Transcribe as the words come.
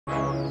What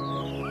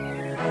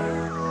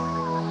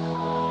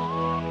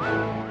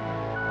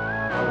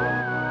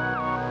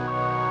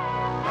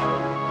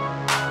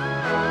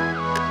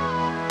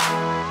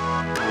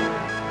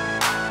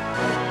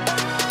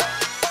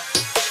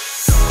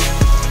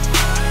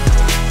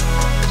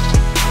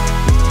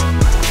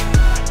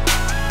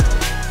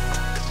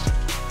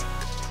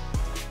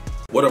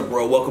up,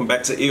 bro? Welcome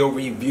back to Ill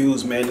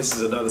Reviews, man. This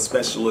is another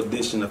special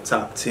edition of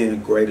Top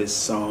 10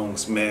 Greatest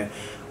Songs, man.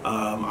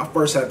 I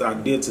first had the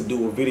idea to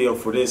do a video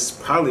for this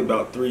probably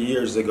about 3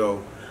 years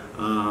ago,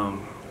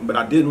 but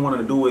I didn't want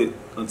to do it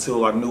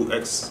until I knew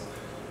X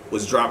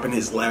was dropping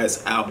his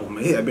last album.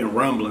 It had been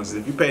rumblings.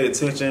 If you paid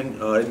attention,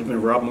 it had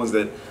been rumblings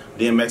that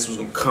DMX was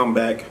going to come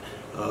back,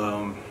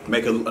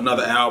 make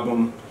another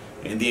album,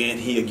 and then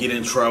he'd get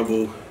in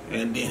trouble,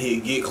 and then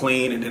he'd get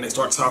clean, and then they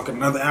start talking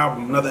another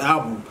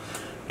album.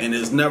 And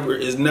it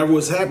never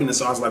was happening.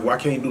 So I was like, well, I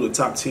can't do the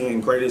top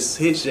 10 greatest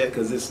hits yet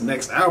because this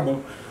next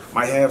album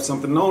might have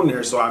something on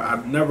there. So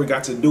I never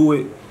got to do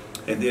it.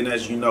 And then,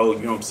 as you know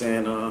what I'm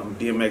saying,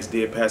 DMX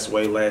did pass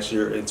away last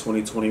year in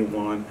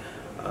 2021.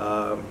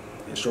 And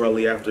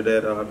shortly after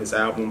that, his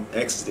album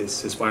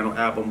Exodus, his final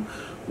album,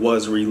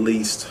 was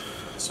released.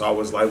 So I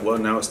was like, well,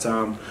 now it's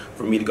time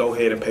for me to go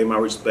ahead and pay my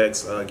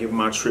respects, give him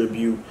my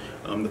tribute.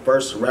 The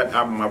first rap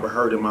album I ever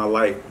heard in my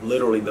life,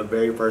 literally the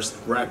very first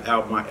rap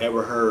album I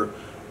ever heard,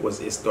 was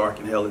It's Dark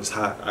and Hell Is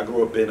Hot. I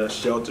grew up in a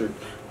sheltered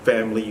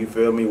family, you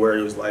feel me, where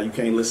it was like, you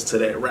can't listen to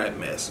that rap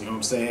mess, you know what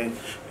I'm saying?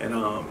 And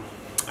I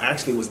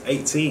actually was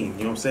 18, you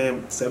know what I'm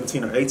saying,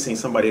 17 or 18,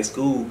 somebody at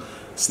school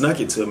snuck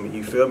it to me,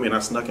 you feel me, and I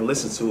snuck and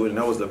listened to it, and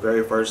that was the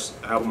very first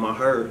album I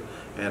heard.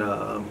 And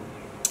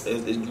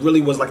it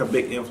really was like a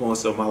big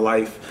influence of my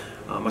life.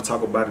 I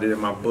talk about it in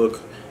my book.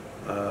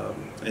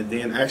 And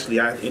then actually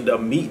I ended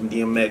up meeting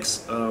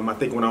DMX, I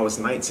think when I was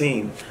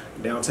 19,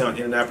 downtown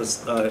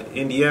Indianapolis,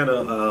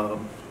 Indiana.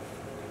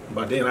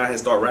 By then I had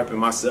started rapping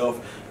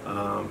myself.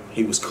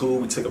 He was cool.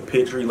 We took a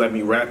picture. He let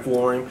me rap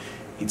for him.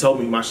 He told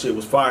me my shit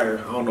was fire.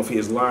 I don't know if he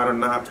is lying or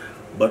not,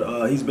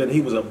 but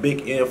he was a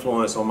big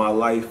influence on my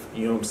life.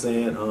 You know what I'm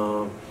saying?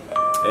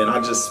 And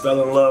I just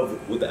fell in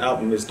love with the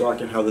album It's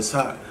Dark and Hell Is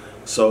Hot.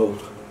 So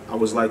I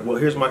was like, well,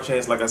 here's my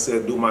chance, like I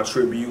said, do my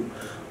tribute.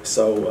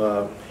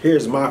 So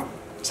here's my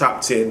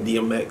top 10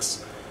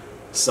 DMX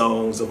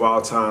songs of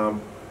all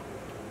time.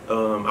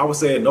 I would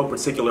say in no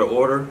particular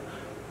order,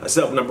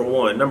 except number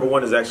one. Number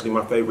one is actually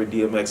my favorite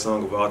DMX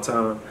song of all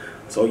time.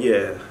 So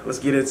yeah, let's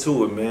get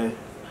into it, man.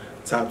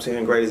 Top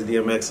 10 greatest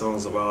DMX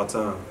songs of all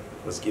time.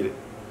 Let's get it.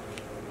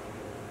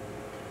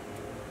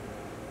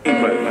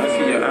 I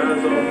see your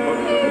eyes on.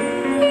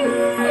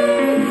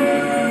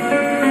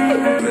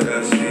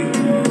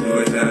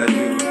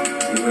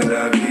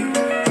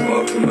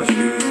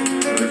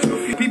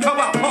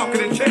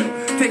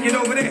 Take it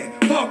over there,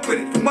 walk with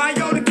it. From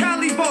Mayo to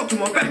Cali,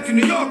 Baltimore, back to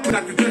New York.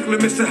 Dr. Jekyll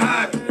and Mr.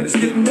 Hyde, and it's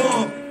getting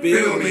warm.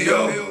 Feel me,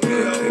 yo.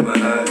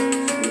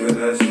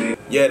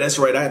 Yeah, that's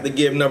right. I had to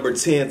give number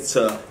 10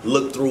 to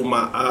Look Through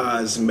My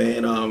Eyes,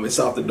 man. It's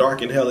off the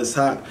Dark and Hell Is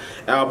Hot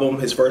album.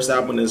 His first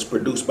album is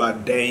produced by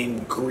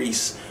Dame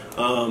Grease.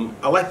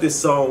 I like this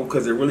song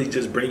because it really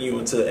just brings you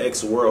into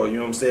X world, you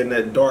know what I'm saying,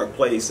 that dark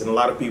place, and a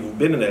lot of people have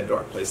been in that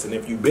dark place, and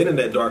if you've been in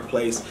that dark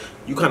place,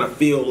 you kind of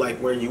feel like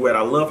where you at.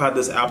 I love how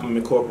this album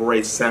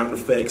incorporates sound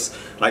effects,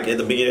 like at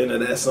the beginning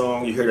of that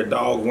song, you hear the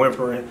dog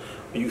whimpering,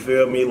 you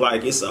feel me,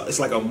 like it's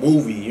like a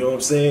movie, you know what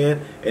I'm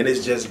saying, and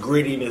it's just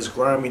gritty, and it's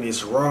grimy, and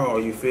it's raw,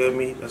 you feel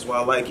me, that's why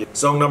I like it.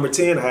 Song number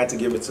 10, I had to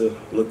give it to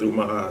Look Through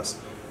My Eyes.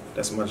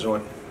 That's my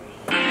joint.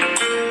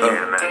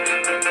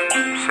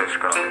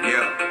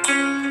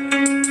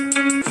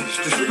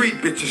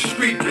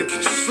 Street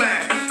bitches,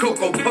 slag,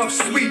 Cocoa Puff,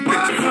 sweet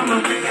bitches.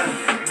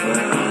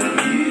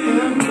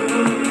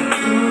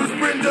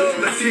 Brenda,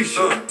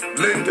 Leticia,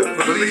 Linda,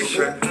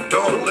 Felicia,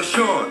 Dawn,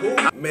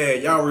 LaShawn.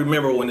 Man, y'all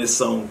remember when this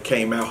song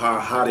came out, how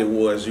hot it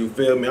was, you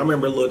feel me? I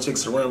remember little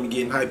chicks around me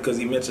getting hyped because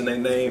he mentioned their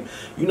name.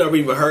 You never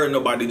even heard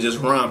nobody just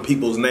rhyme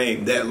people's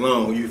name that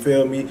long, you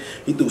feel me?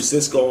 He threw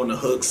Cisco on the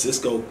hook,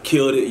 Cisco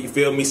killed it, you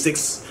feel me?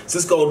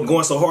 Cisco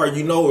going so hard,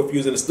 you know, if you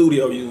was in the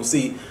studio, you can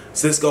see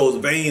Cisco's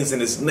veins in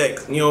his neck,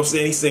 you know what I'm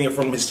saying? He's singing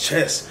from his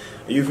chest,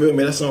 you feel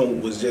me? That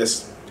song was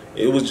just,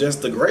 it was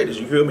just the greatest,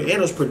 you feel me? And it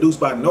was produced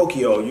by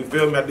Nokia, you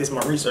feel me? I did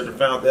my research and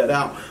found that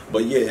out.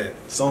 But yeah,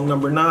 song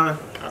number 9,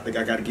 I think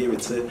I gotta give it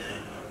to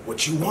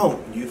What You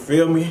Want, you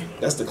feel me?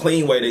 That's the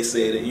clean way they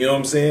said it, you know what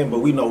I'm saying? But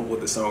we know what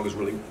the song is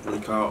really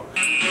called.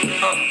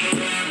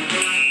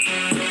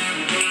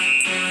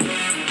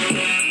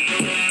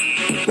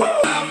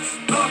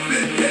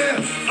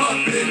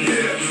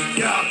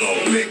 Y'all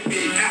gon' make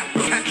me act,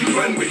 catch you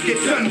run with, get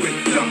done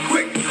with, jump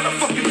quick. I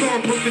fucking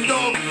dog broke the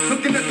dog,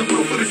 looking at the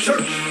roof of the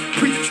church.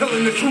 Preacher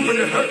telling the truth and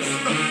it hurts.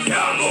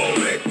 Y'all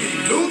gon' make me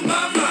lose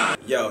my mind.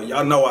 Yo,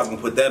 y'all know I was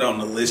gonna put that on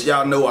the list.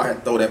 Y'all know I had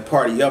to throw that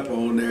Party Up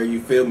on there, you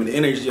feel me? The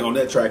energy on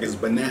that track is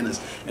bananas.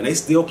 And they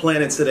still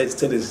playing it to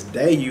this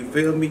day, you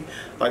feel me?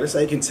 Like this,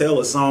 I can tell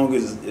a song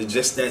is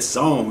just that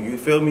song, you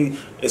feel me?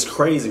 It's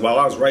crazy. While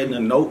I was writing the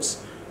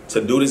notes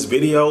to do this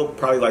video,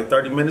 probably like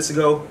 30 minutes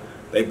ago,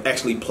 they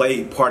actually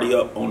played Party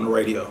Up on the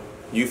radio.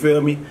 You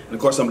feel me? And of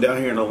course, I'm down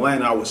here in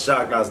Atlanta. I was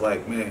shocked. I was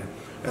like, man,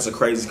 that's a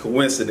crazy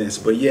coincidence.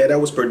 But yeah, that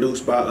was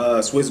produced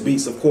by Swiss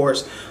Beats, of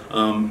course.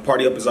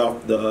 Party Up is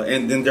off the,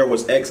 and then there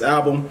was X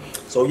album.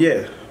 So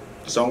yeah,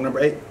 song number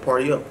 8,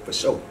 Party Up, for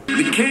sure.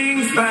 The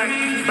king's back.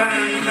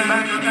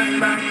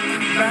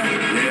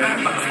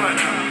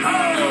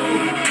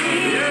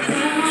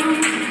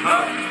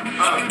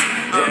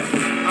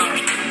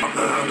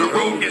 The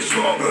road gets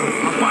stronger,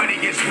 my body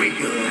gets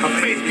weaker, my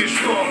faith gets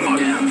stronger.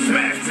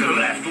 Smash to the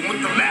left, and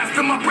with the last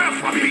of my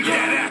breath, I beat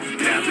that ass to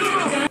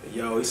death.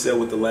 Yo, he said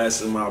with the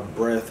last of my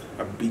breath,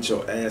 I beat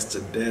your ass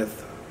to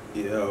death.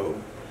 Yo,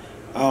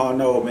 I don't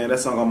know, man. That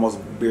song almost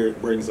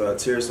brings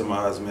tears to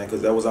my eyes, man,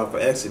 because that was off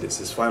of Exodus,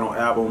 his final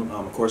album.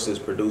 Of course, it's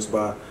produced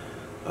by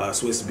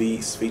Swiss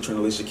Beats, featuring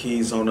Alicia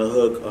Keys on the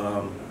hook.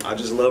 I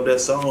just love that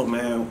song,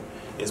 man.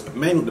 It's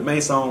mainly the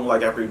main song.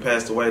 Like after he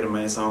passed away, the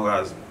main song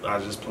I was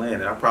just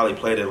playing it. I probably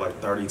played it like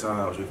 30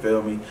 times. You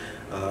feel me?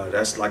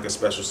 That's like a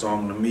special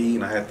song to me,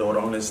 and I had to throw it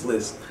on this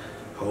list.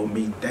 Hold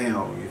Me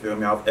Down. You feel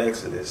me? Off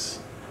Exodus.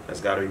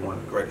 That's got to be one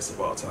of the greatest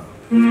of all time.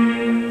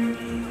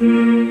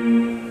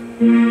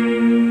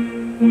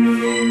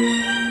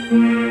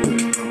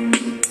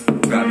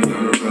 Got me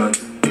on the run.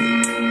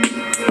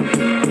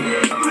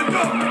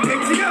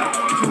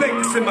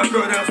 Send my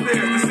girl downstairs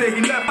to say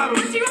he left.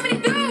 What you want me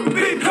to do?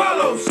 Big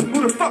Carlos,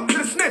 who the fuck could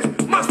have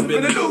snitched? Must have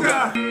been a new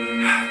guy.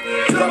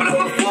 Jumping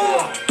on the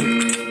floor.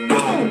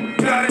 Boom,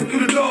 got it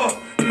through the door.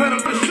 Head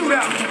up the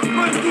shootout,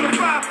 run through the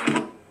fire.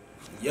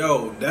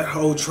 Yo, that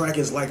whole track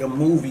is like a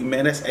movie,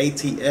 man. That's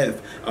ATF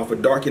off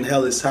of Dark and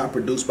Hell Is Hot,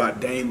 produced by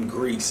Dame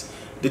Grease.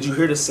 Did you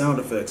hear the sound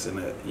effects in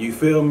that? You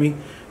feel me?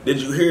 Did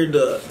you hear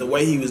the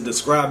way he was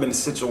describing the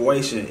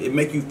situation? It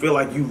make you feel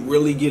like you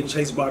really getting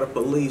chased by the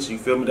police. You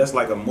feel me? That's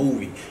like a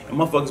movie. And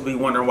motherfuckers be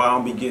wondering why I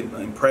don't be getting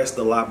impressed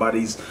a lot by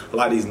these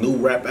new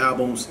rap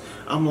albums.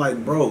 I'm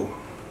like, bro,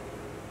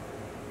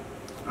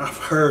 I've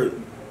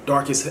heard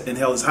Dark and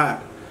Hell Is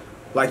Hot.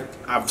 Like,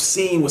 I've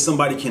seen what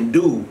somebody can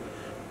do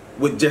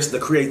with just the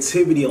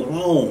creativity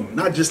alone,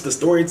 not just the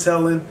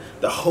storytelling,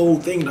 the whole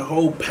thing, the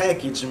whole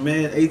package,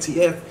 man.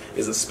 ATF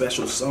is a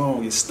special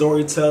song. It's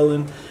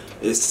storytelling,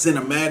 it's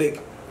cinematic.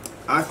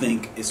 I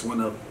think it's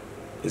one of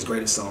his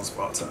greatest songs of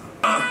all time.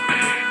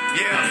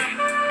 Yeah,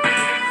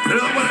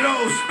 another one of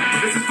those.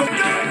 This is for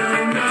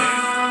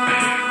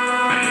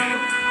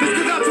this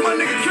goes out to my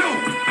nigga Q.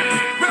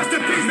 Rest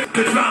in peace.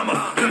 The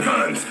drama, the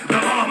guns, the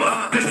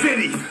armor, the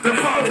city, the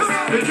foes,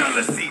 the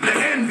jealousy, the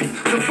envy,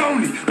 the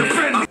phony, the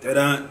friendly.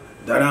 Da-da.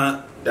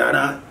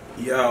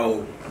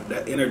 Yo,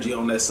 that energy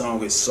on that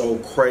song is so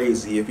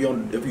crazy. If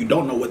you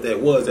don't know what that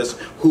was, that's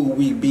Who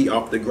We Be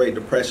off the Great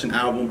Depression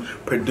album,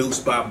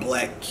 produced by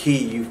Black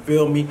Key. You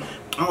feel me?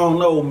 I don't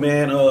know,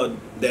 man.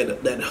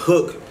 That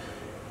hook.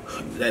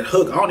 I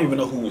don't even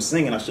know who was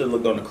singing. I should have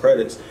looked on the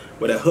credits,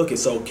 but that hook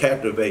is so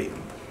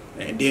captivating.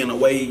 And then the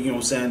way, you know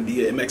what I'm saying,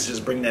 DMX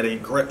just bring that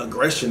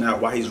aggression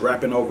out while he's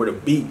rapping over the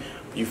beat.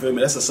 You feel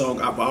me? That's a song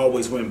I've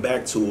always went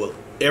back to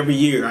every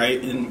year. I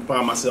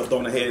find myself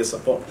throwing the head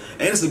up.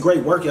 And it's a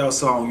great workout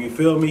song. You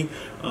feel me?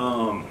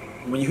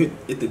 When you hit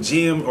at the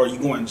gym or you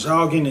going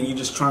jogging and you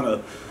just trying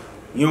to,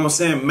 you know what I'm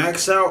saying,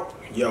 max out.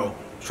 Yo,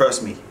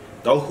 trust me,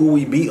 throw Who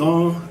We Be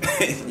on,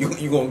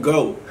 you gonna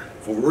go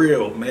for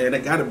real, man.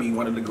 That gotta be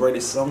one of the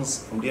greatest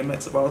songs from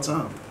DMX of all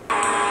time.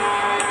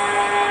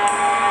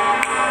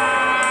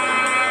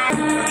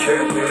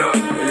 Can't get up,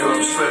 you know what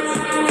I'm saying?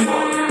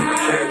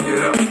 Can't get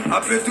up.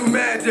 I've been through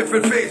mad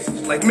different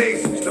phases, like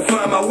mazes, to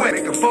find my way.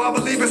 Make a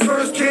father leave his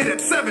first kid at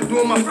 7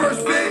 doing my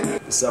first bid.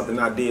 It's something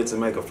I did to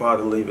make a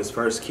father leave his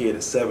first kid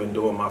at 7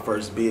 doing my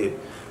first bid.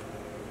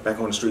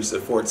 Back on the streets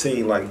at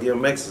 14, like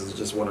DMX is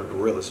just one of the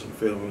realest, you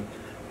feel me?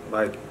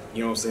 Like,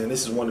 you know what I'm saying?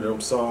 This is one of them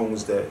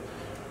songs that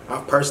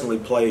I've personally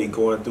played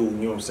going through, you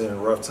know what I'm saying,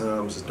 rough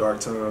times,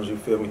 dark times, you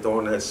feel me?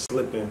 Throwing that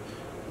slipping,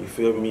 you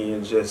feel me?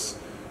 And just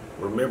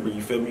remember,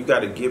 you feel me? You got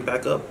to get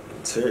back up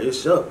and tear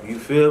it up. You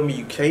feel me?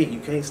 You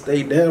can't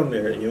stay down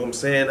there. You know what I'm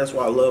saying? That's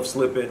why I love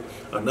Slipping.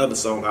 Another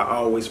song I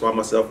always find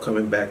myself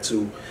coming back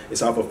to.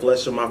 It's off of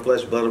Flesh of My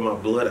Flesh, Blood of My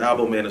Blood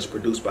album, and it's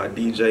produced by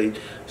DJ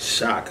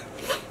Shock.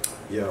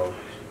 Yo,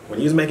 when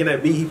he was making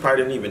that beat, he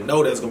probably didn't even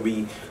know that's gonna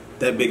be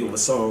that big of a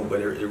song,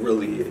 but it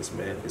really is,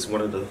 man. It's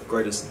one of the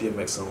greatest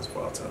DMX songs of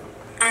all time.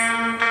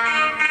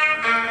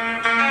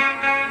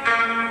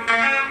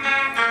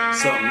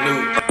 Something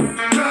new.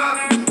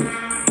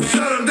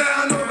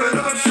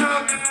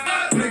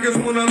 Niggas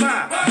wanna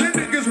lie,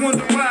 niggas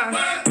wonder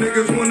why,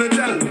 niggas wanna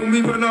die when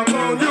we run up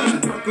on you,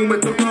 fucking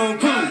with the wrong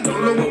crew,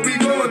 don't know what we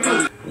going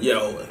through.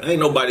 Yo, ain't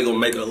nobody gonna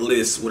make a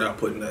list without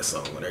putting that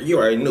song on there. You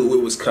already knew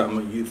it was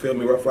coming, you feel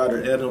me? Rough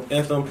Rider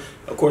Anthem.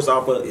 Of course,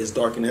 off of is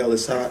Dark and Hell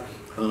Is Hot,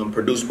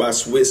 produced by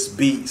Swiss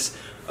Beats.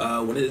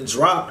 When it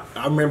dropped,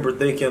 I remember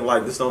thinking,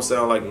 like, this don't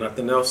sound like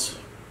nothing else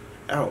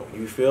out,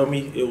 you feel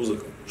me? It was a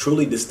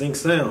truly distinct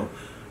sound.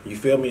 You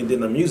feel me? And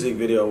then the music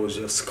video was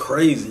just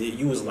crazy.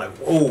 You was like,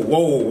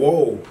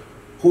 whoa.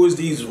 Who is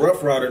these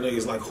Rough Rider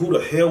niggas? Like, who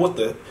the hell? What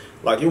the?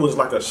 Like, it was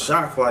like a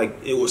shock. Like,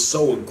 it was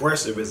so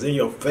aggressive. It's in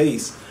your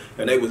face.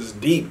 and they was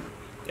deep,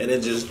 and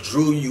it just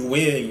drew you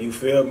in. You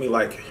feel me?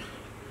 Like,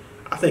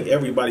 I think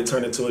everybody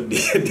turned into a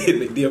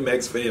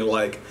DMX fan.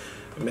 Like,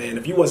 man,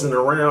 if you wasn't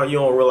around, you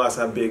don't realize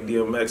how big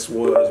DMX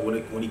was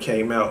when he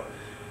came out.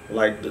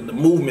 Like, the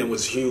movement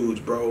was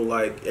huge, bro.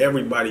 Like,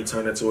 everybody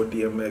turned into a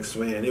DMX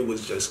fan. It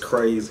was just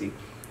crazy.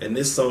 And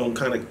this song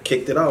kind of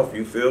kicked it off,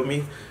 you feel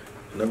me?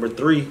 Number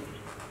 3,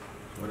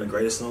 one of the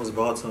greatest songs of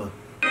all time.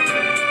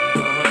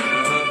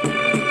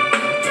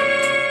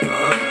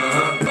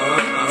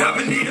 I've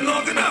been eating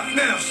long enough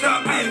now,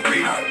 stop being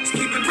greedy. Just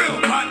keep it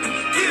real, partner.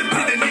 Give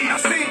to the need.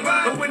 I've seen,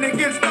 but when it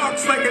gets dark,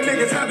 it's like a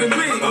nigga's having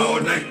dreams. All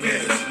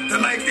nightmares, the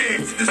light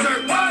dance,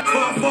 dessert,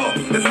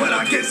 4-4, that's what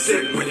I get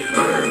sick with.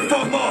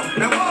 4 more,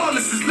 now all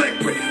this is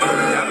liquid.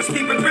 I was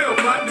keeping real,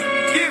 partner.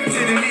 Give to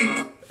the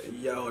need.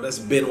 Yo, that's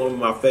been one of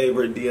my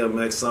favorite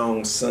DMX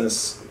songs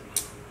since,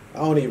 I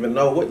don't even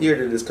know, what year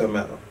did this come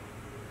out?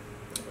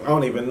 I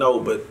don't even know,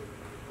 but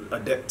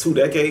 2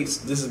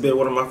 decades. This has been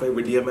one of my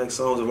favorite DMX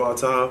songs of all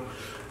time.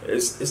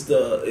 It's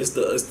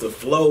the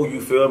flow, you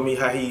feel me?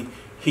 How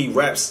he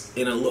raps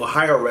in a little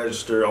higher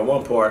register on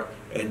one part,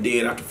 and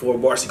then after 4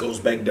 bars he goes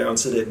back down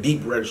to the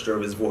deep register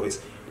of his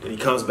voice. Then he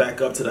comes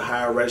back up to the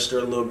higher register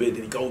a little bit,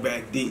 then he go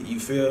back deep, you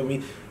feel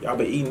me? Y'all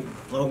been eating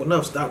long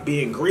enough, stop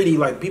being greedy.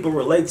 Like, people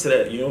relate to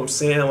that, you know what I'm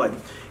saying? Like,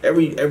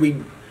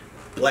 every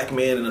black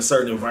man in a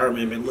certain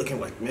environment been looking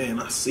like, man,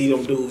 I see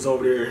them dudes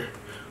over there.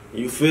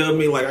 You feel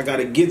me? Like, I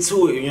gotta get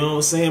to it, you know what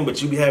I'm saying?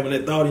 But you be having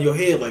that thought in your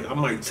head, like, I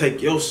might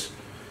take your shit.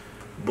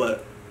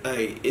 But,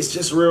 hey, it's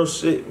just real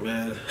shit,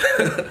 man.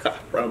 I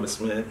promise,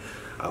 man.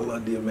 I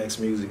love DMX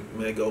music,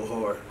 man. Go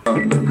hard.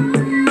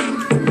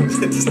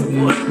 It's the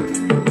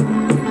one.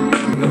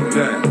 Know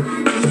that.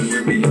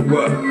 With me,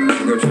 what?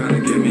 Girl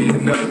trying to give me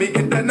enough. Let me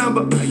get that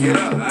number. I get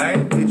up,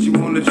 alright? Hit you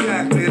on the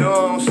track later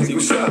on. See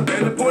what's up.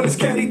 And up on this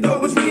candy,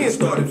 thought was me and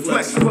started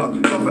flex. Fuck,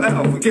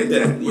 forever, forget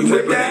that. We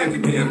with that. We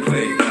being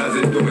played. How's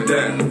it doing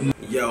that?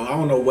 Yo, I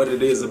don't know what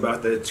it is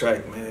about that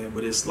track, man,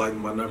 but it's like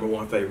my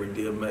 #1 favorite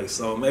DMX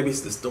song. Maybe it's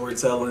the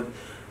storytelling.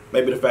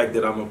 Maybe the fact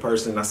that I'm a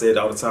person, I say it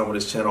all the time on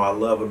this channel, I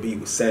love a beat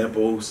with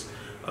samples.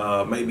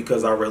 Maybe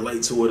because I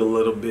relate to it a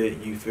little bit,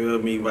 you feel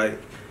me? Like,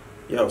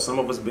 yo, some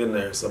of us been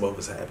there, some of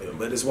us haven't.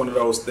 But it's one of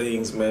those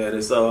things, man.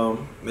 It's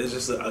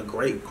just a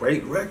great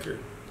record.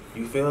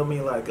 You feel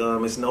me? Like,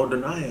 it's no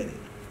denying it.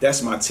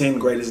 That's my 10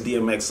 greatest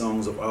DMX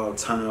songs of all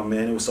time,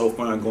 man. It was so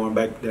fun going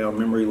back down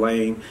memory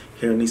lane,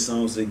 hearing these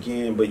songs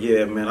again. But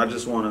yeah, man, I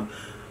just want to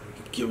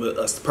give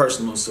a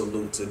personal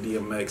salute to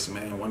DMX,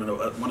 man. One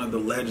of the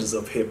legends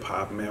of hip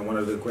hop, man. One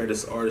of the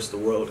greatest artists the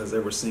world has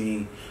ever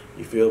seen.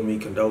 You feel me?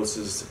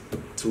 Condolences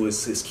to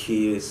his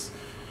kids,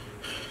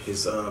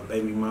 his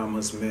baby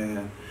mamas,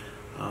 man.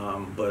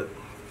 But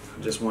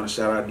I just want to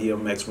shout out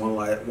DMX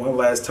one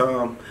last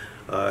time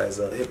as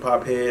a hip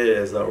hop head,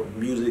 as a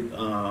music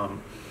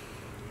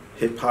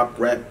hip hop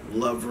rap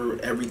lover,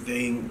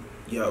 everything.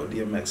 Yo,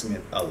 DMX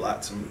meant a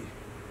lot to me,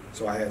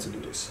 so I had to do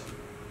this.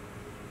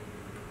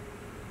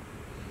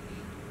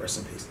 Rest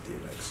in peace,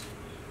 DMX.